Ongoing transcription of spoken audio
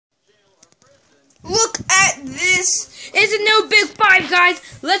It's a new Big Five, guys.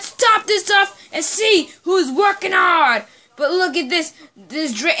 Let's top this off and see who's working hard. But look at this.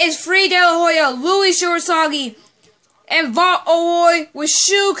 This is Free De La Hoya, Louis Shorasagi, and Vault Aoi with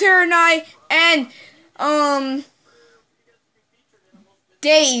Shu Karanai and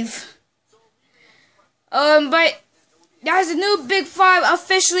Dave. But that's a new Big Five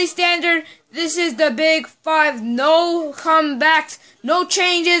officially standard. This is the Big Five. No comebacks, no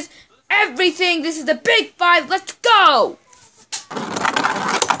changes, everything. This is the Big Five. Let's go! Come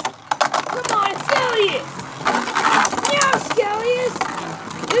on, Skellius! Now, Skellius!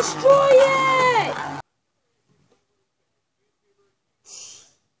 Destroy it!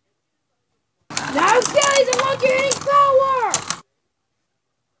 Now, Skellius, unlock your hitting power!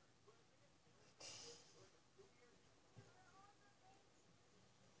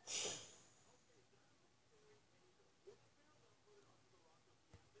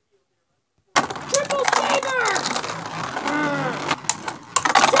 Triple Saber!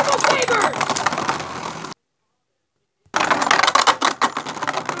 Triple Saber!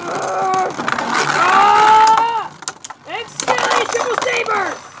 Excelli Triple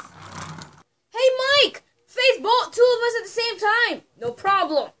Sabers! Hey Mike! Face bolt two of us at the same time! No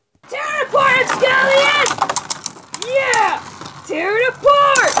problem! Tear it apart, Excellius! Yeah! Tear it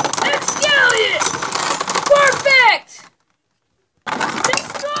apart! Excellius! Perfect!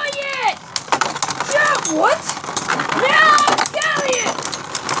 Destroy it! Yeah, what? Now, Excellius!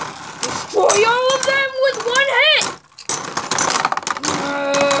 Destroy all of them with one hit!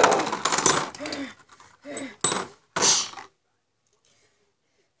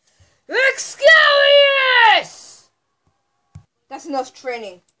 Excellius! That's enough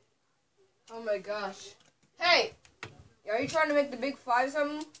training. Oh my gosh. Hey! Are you trying to make the Big Five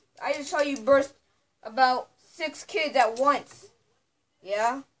something? I just saw you burst about 6 kids at once.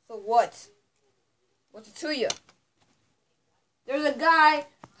 Yeah? So what? What's it to you? There's a guy.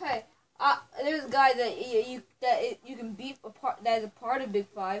 Hey, there's a guy that you can beat apart. That is a part of Big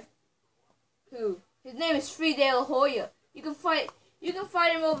Five. Who? His name is Free De La Hoya. You can fight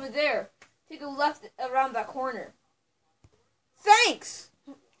him over there. Take a left around that corner. Thanks.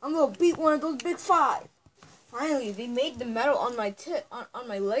 I'm gonna beat one of those Big Five. Finally, they made the metal on my on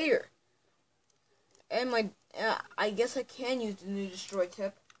my layer. And my I guess I can use the new destroy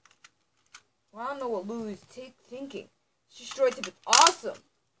tip. Well, I don't know what Louis is thinking. Destroy tip is awesome.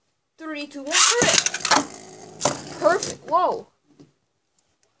 3, 2, 1, crit. Perfect. Whoa.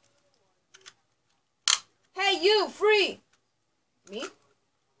 Hey, you, Free. Me?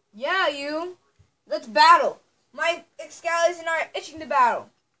 Yeah, you. Let's battle. My Excaliburs and I are itching to battle.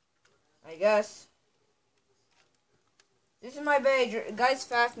 I guess. This is my badge, guys.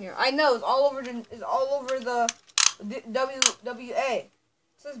 Fafnir. I know it's all over the WWA. It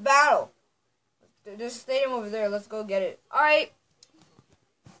says battle. There's a stadium over there. Let's go get it. All right.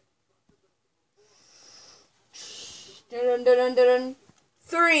 Dun, dun, dun, dun, dun.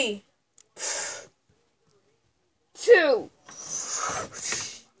 3, 2,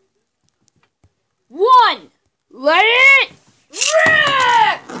 1. Let it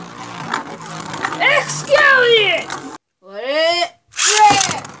rip! Excellius! Let it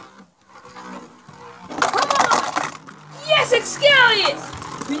rip! Come on! Yes, Excellius!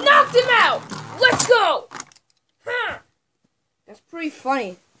 We knocked him out! Let's go! Huh. That's pretty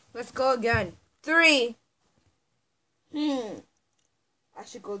funny. Let's go again. 3. I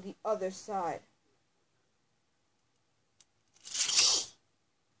should go the other side.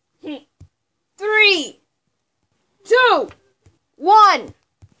 3, 2, 1.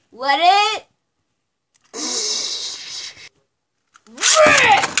 Let it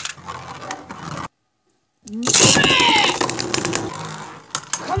rip! Rip!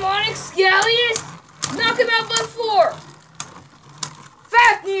 Come on, Excalibur! Knock him out by 4!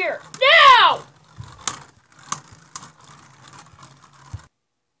 Fafnir! Now!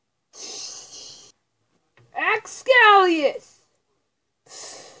 Excalibur!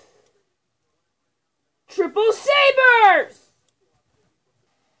 Triple Sabers!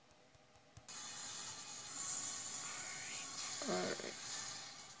 Alright.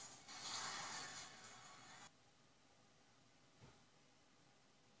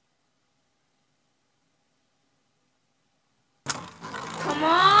 Come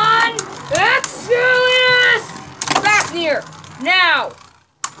on! Excellence! Fafnir! Now!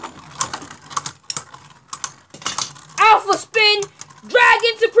 Alpha Spin!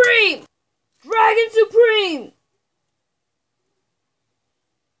 Dragon Supreme! Dragon Supreme!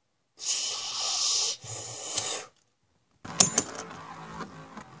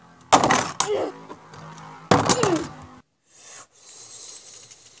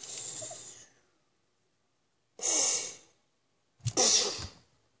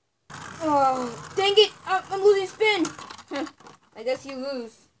 guess you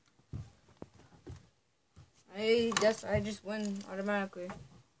lose. I guess I just win automatically.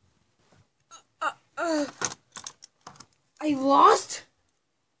 I lost?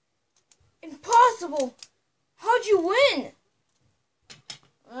 Impossible! How'd you win?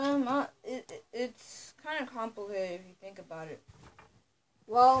 It's kind of complicated if you think about it.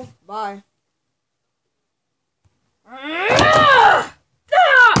 Well, bye.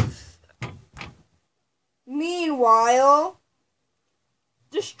 Meanwhile,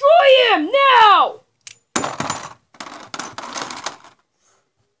 destroy him now!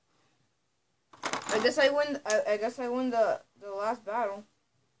 I guess I win the last battle.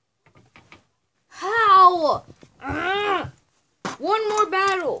 How? One more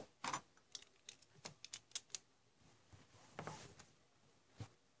battle.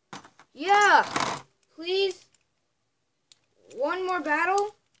 Yeah, please. One more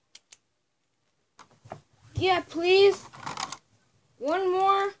battle. Yeah, please. One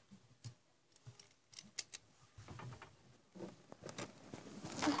more.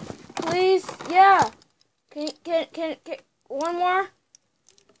 Please, yeah. Can one more?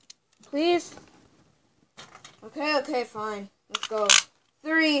 Please. Okay, fine. Let's go.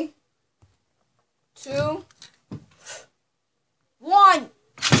 3, 2, 1.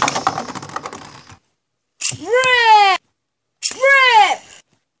 Rip! Rip!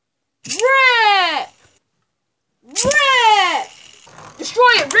 Rip! Rip!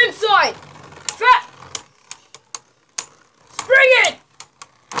 Destroy it, ringside! Fat! Spring it!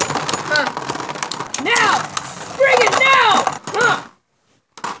 Huh. Now! Spring it now! Huh.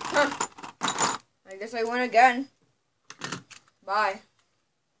 Huh. I guess I win again. Bye.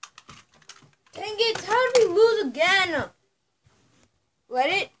 Dang it, how did we lose again? Let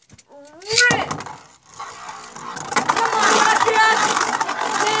it